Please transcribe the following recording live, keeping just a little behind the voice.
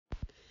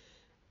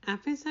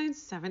Episode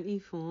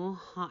 74,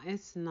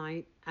 hottest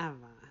night ever.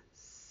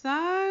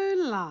 So,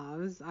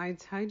 loves, I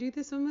told you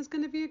this one was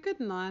going to be a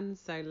good one,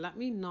 so let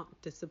me not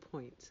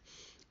disappoint.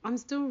 I'm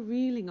still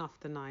reeling off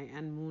the night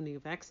and morning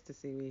of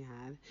ecstasy we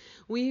had.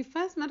 We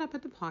first met up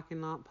at the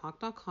parking lot,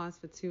 parked our cars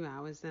for 2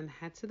 hours, then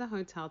head to the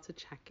hotel to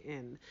check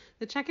in.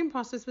 The check-in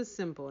process was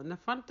simple, and the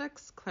front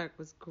desk clerk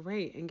was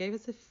great and gave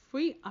us a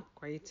free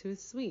upgrade to a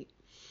suite.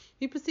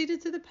 We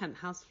proceeded to the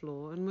penthouse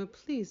floor and were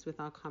pleased with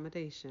our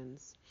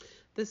accommodations.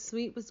 The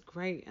suite was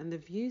great and the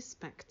view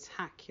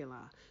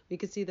spectacular. We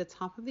could see the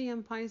top of the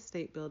Empire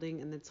State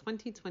Building and the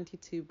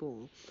 2022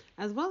 Ball,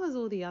 as well as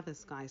all the other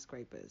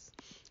skyscrapers.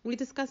 We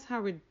discussed how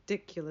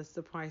ridiculous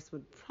the price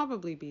would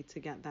probably be to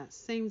get that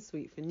same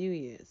suite for New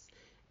Year's.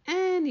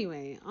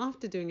 Anyway,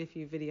 after doing a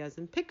few videos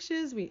and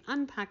pictures, we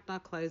unpacked our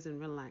clothes and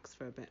relaxed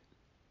for a bit.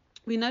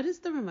 We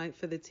noticed the remote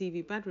for the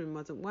TV bedroom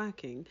wasn't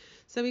working,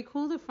 so we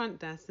called the front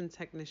desk and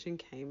technician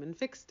came and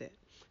fixed it.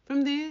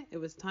 From there, it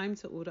was time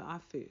to order our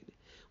food.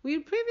 We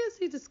had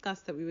previously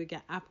discussed that we would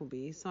get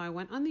Applebee's, so I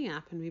went on the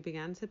app and we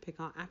began to pick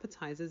our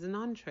appetizers and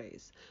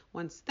entrees.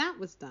 Once that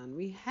was done,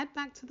 we head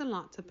back to the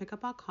lot to pick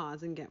up our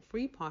cars and get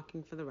free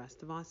parking for the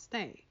rest of our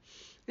stay.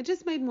 It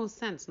just made more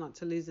sense not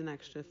to lose an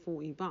extra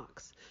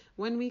 $40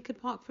 when we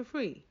could park for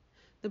free.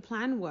 The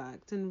plan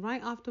worked, and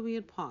right after we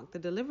had parked, the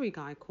delivery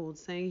guy called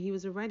saying he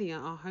was already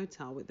at our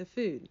hotel with the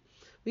food.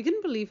 We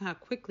couldn't believe how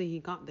quickly he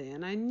got there,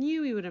 and I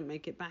knew he wouldn't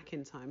make it back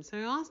in time, so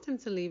I asked him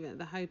to leave it at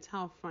the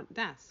hotel front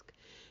desk.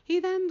 He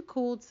then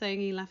called saying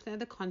he left it at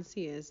the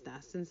concierge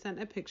desk and sent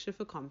a picture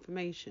for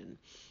confirmation.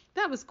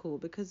 That was cool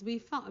because we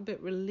felt a bit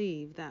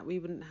relieved that we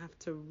wouldn't have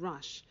to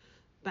rush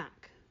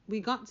back. We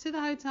got to the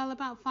hotel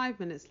about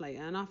 5 minutes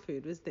later and our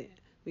food was there.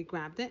 We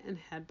grabbed it and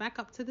head back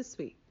up to the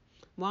suite.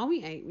 While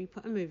we ate, we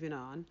put a movie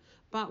on,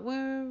 but we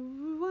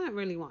weren't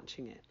really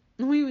watching it.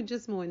 We were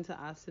just more into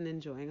us and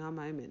enjoying our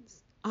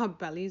moments. Our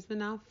bellies were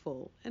now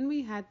full, and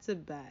we had to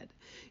bed.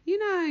 You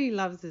know he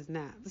loves his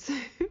naps.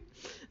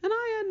 And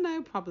I had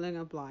no problem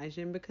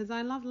obliging because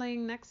I love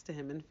laying next to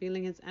him and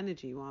feeling his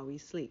energy while we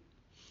sleep.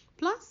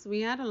 Plus,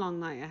 we had a long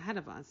night ahead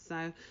of us,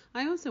 so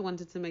I also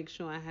wanted to make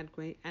sure I had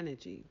great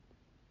energy.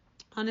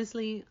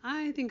 Honestly,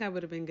 I think I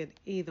would have been good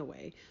either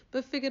way,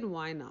 but figured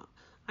why not?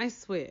 I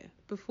swear,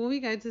 before we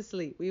go to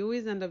sleep, we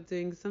always end up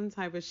doing some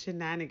type of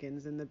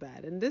shenanigans in the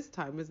bed, and this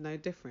time was no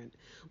different.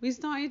 We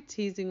started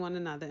teasing one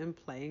another and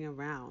playing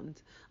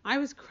around. I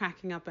was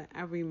cracking up at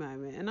every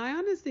moment, and I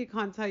honestly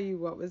can't tell you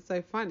what was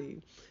so funny.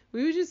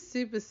 We were just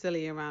super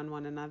silly around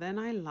one another, and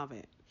I love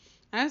it.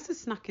 I also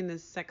snuck in a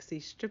sexy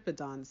stripper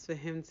dance for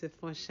him to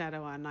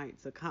foreshadow our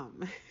night to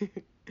come.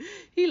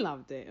 He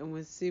loved it and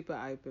was super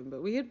open,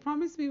 but we had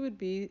promised we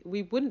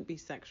wouldn't be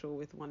sexual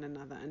with one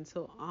another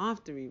until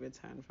after we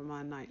returned from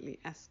our nightly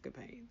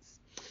escapades.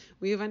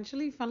 We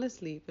eventually fell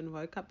asleep and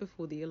woke up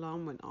before the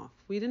alarm went off.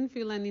 We didn't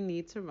feel any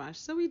need to rush,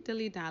 so we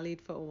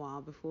dilly-dallied for a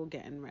while before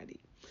getting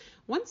ready.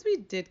 Once we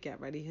did get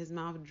ready, his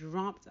mouth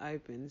dropped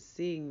open,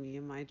 seeing me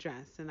in my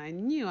dress, and I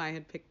knew I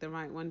had picked the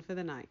right one for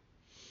the night.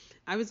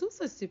 I was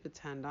also super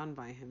turned on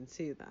by him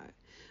too, though.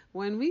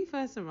 When we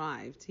first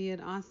arrived, he had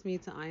asked me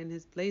to iron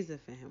his blazer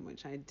for him,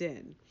 which I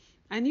did.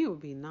 I knew it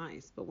would be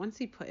nice, but once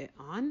he put it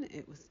on,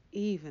 it was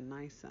even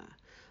nicer.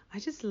 I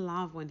just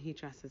love when he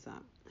dresses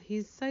up.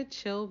 He's so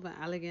chill but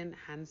elegant,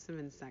 handsome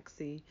and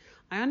sexy.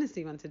 I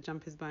honestly want to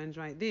jump his bones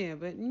right there,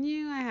 but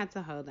knew I had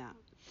to hold out.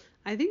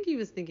 I think he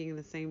was thinking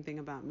the same thing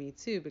about me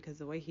too, because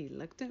the way he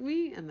looked at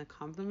me and the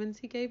compliments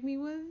he gave me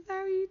were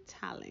very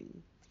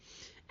telling.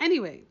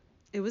 Anyway,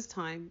 it was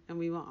time and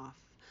we were off.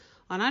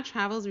 On our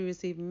travels, we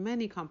received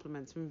many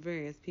compliments from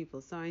various people,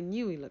 so I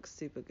knew we looked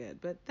super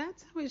good, but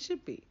that's how it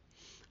should be.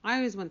 I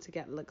always want to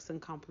get looks and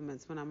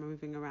compliments when I'm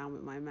moving around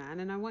with my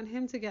man, and I want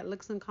him to get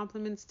looks and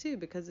compliments too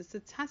because it's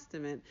a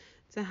testament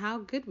to how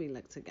good we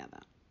look together.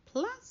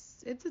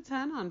 Plus, it's a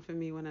turn on for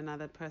me when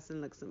another person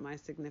looks at my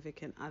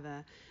significant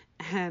other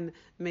and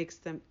makes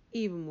them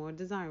even more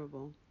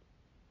desirable.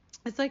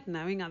 It's like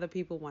knowing other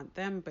people want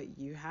them, but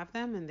you have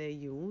them and they're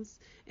yours.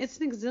 It's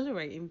an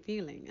exhilarating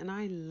feeling, and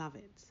I love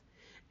it.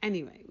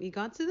 Anyway, we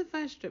got to the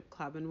first strip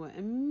club and were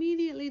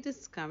immediately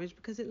discouraged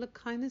because it looked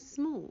kind of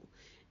small.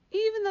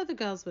 Even though the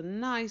girls were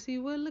nice, we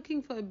were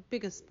looking for a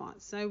bigger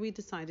spot, so we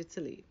decided to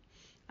leave.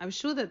 I was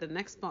sure that the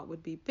next spot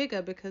would be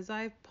bigger because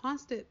I've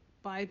passed it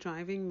by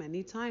driving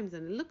many times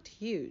and it looked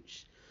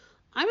huge.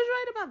 I was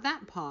right about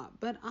that part,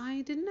 but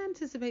I didn't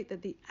anticipate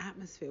that the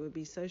atmosphere would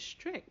be so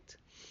strict.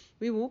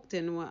 We walked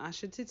in and were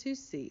ushered to 2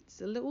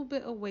 seats, a little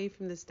bit away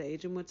from the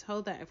stage, and were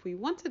told that if we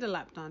wanted a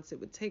lap dance, it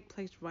would take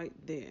place right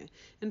there,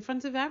 in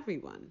front of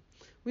everyone.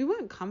 We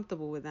weren't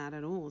comfortable with that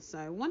at all,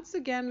 so once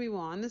again we were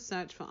on the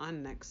search for our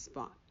next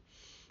spot.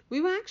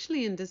 We were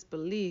actually in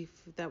disbelief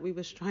that we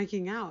were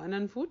striking out, and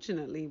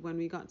unfortunately, when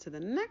we got to the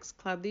next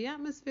club, the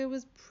atmosphere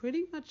was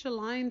pretty much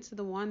aligned to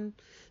the one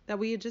that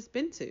we had just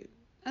been to.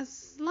 A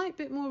slight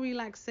bit more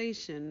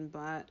relaxation,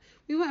 but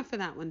we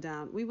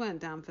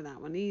weren't down for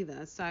that one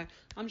either, so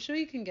I'm sure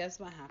you can guess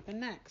what happened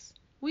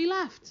next. We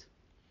left.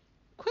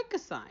 Quick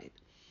aside,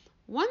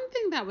 One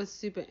thing that was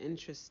super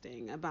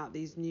interesting about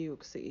these New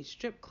York City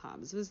strip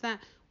clubs was that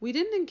we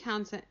didn't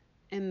encounter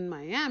in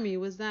Miami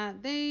was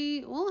that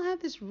they all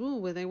had this rule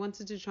where they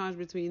wanted to charge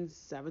between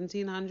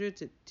 1,700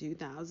 to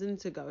 2,000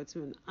 to go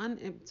to an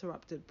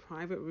uninterrupted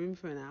private room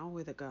for an hour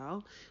with a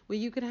girl where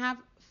you could have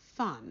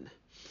fun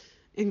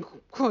in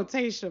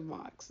quotation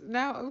marks.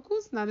 Now, of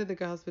course, none of the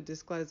girls would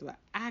disclose what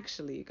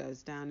actually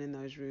goes down in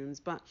those rooms,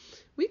 but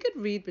we could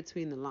read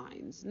between the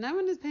lines. No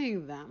one is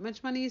paying that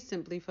much money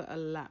simply for a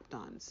lap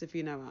dance, if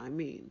you know what I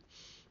mean.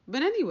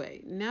 But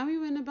anyway, now we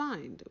were in a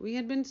bind. We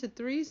had been to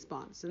 3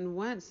 spots and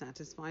weren't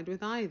satisfied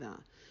with either.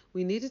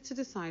 We needed to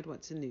decide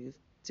what to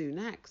do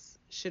next.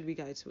 Should we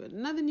go to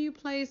another new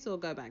place or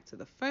go back to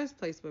the first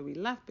place where we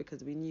left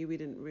because we knew we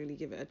didn't really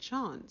give it a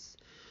chance?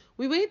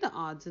 We weighed the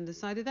odds and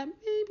decided that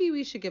maybe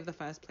we should give the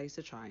first place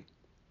a try.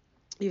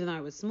 Even though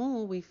it was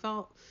small, we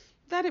felt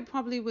that it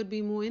probably would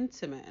be more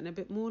intimate and a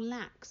bit more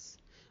lax.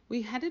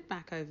 We headed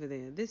back over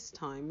there. This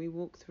time we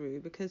walked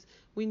through because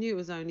we knew it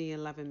was only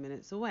 11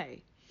 minutes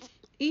away.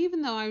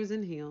 Even though I was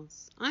in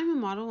heels, I'm a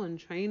model and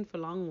trained for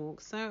long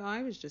walks, so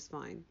I was just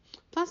fine.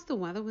 Plus the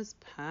weather was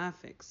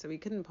perfect, so we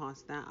couldn't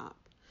pass that up.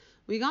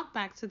 We got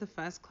back to the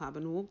first club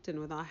and walked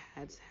in with our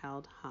heads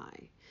held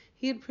high.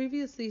 He had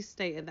previously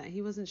stated that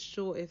he wasn't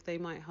sure if they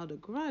might hold a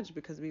grudge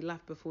because we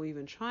left before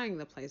even trying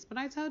the place, but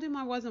I told him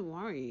I wasn't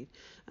worried,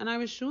 and I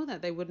was sure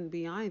that they wouldn't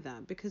be either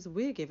because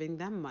we're giving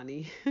them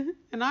money.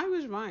 And I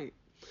was right.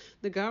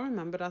 The girl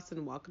remembered us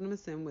and welcomed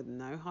us in with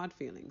no hard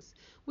feelings.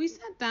 We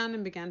sat down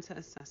and began to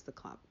assess the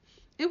club.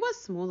 It was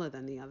smaller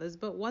than the others,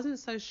 but wasn't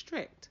so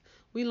strict.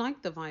 We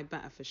liked the vibe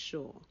better for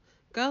sure.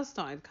 Girls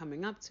started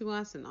coming up to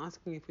us and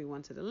asking if we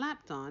wanted a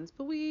lap dance,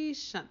 but we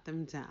shut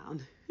them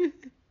down.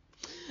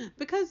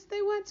 Because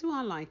they weren't to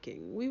our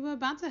liking. We were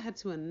about to head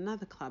to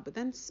another club, but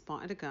then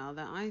spotted a girl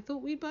that I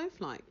thought we'd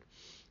both like.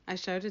 I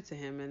showed her to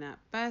him, and at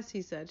first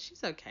he said,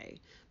 she's okay.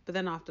 But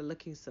then after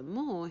looking some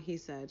more, he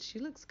said, she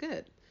looks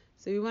good.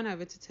 So we went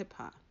over to tip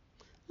her.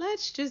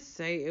 Let's just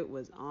say it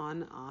was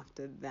on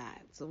after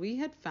that. So we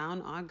had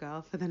found our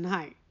girl for the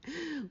night.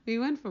 We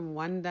went from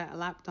one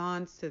lap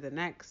dance to the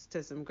next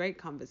to some great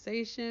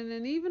conversation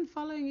and even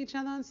following each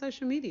other on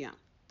social media.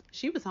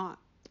 She was hot.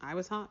 I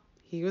was hot.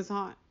 He was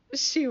hot.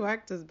 She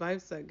worked us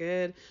both so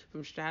good,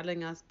 from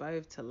straddling us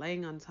both to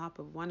laying on top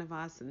of one of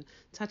us and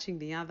touching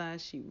the other.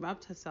 She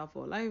rubbed herself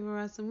all over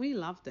us and we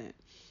loved it.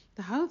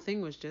 The whole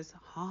thing was just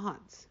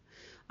hot.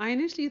 I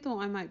initially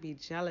thought I might be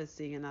jealous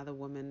seeing another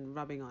woman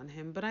rubbing on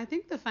him, but I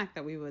think the fact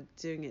that we were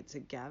doing it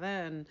together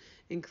and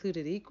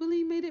included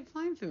equally made it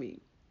fine for me.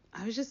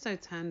 I was just so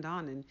turned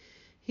on, and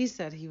he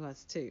said he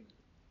was too.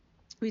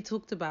 We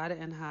talked about it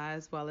and her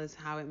as well as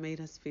how it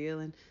made us feel,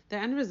 and the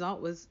end result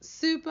was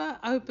super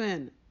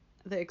open.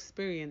 The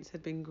experience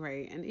had been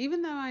great, and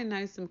even though I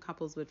know some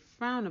couples would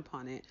frown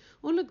upon it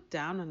or look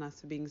down on us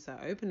for being so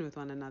open with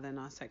one another in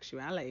our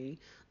sexuality,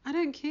 I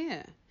don't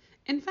care.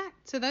 In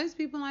fact, to those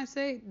people I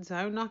say,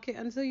 don't knock it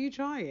until you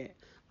try it.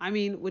 I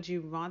mean, would you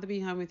rather be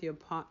home with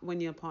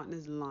when your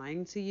partner's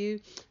lying to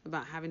you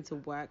about having to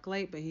work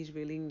late, but he's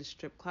really in the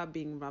strip club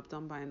being rubbed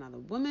on by another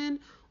woman?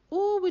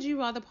 Or would you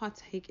rather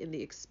partake in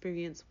the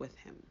experience with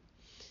him?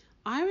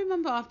 I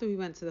remember after we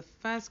went to the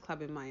first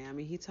club in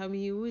Miami, he told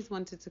me he always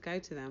wanted to go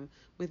to them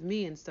with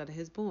me instead of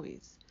his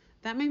boys.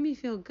 That made me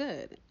feel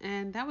good,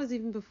 and that was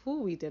even before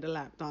we did a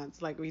lap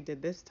dance like we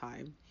did this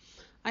time.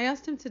 I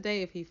asked him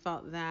today if he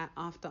felt that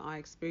after our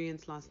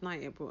experience last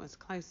night it brought us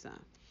closer.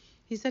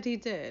 He said he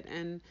did,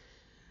 and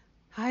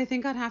I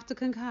think I'd have to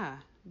concur.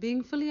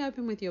 Being fully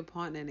open with your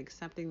partner and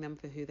accepting them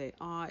for who they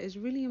are is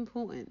really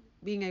important.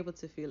 Being able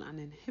to feel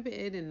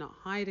uninhibited and not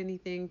hide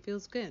anything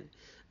feels good.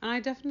 And I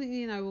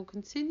definitely will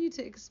continue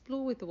to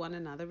explore with one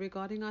another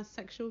regarding our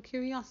sexual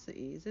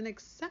curiosities and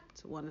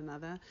accept one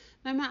another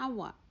no matter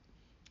what.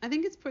 I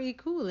think it's pretty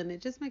cool, and it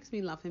just makes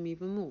me love him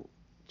even more.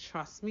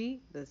 Trust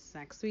me, the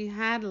sex we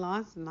had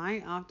last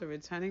night after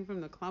returning from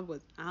the club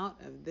was out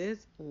of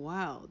this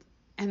world.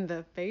 And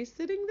the face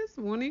sitting this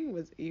morning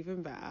was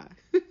even better.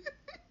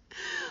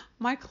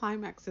 My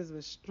climaxes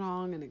were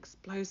strong and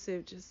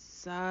explosive,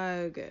 just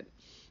so good.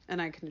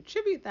 And I can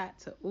attribute that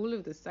to all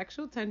of the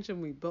sexual tension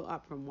we built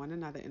up from one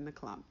another in the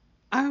club.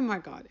 Oh my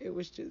God, it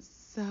was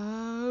just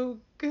so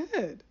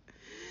good.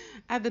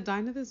 At the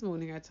diner this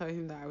morning, I told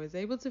him that I was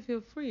able to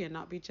feel free and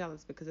not be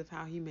jealous because of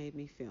how he made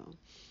me feel.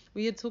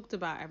 We had talked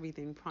about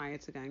everything prior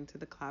to going to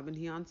the club, and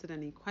he answered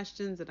any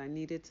questions that I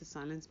needed to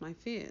silence my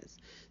fears.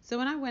 So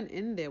when I went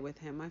in there with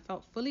him, I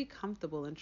felt fully comfortable and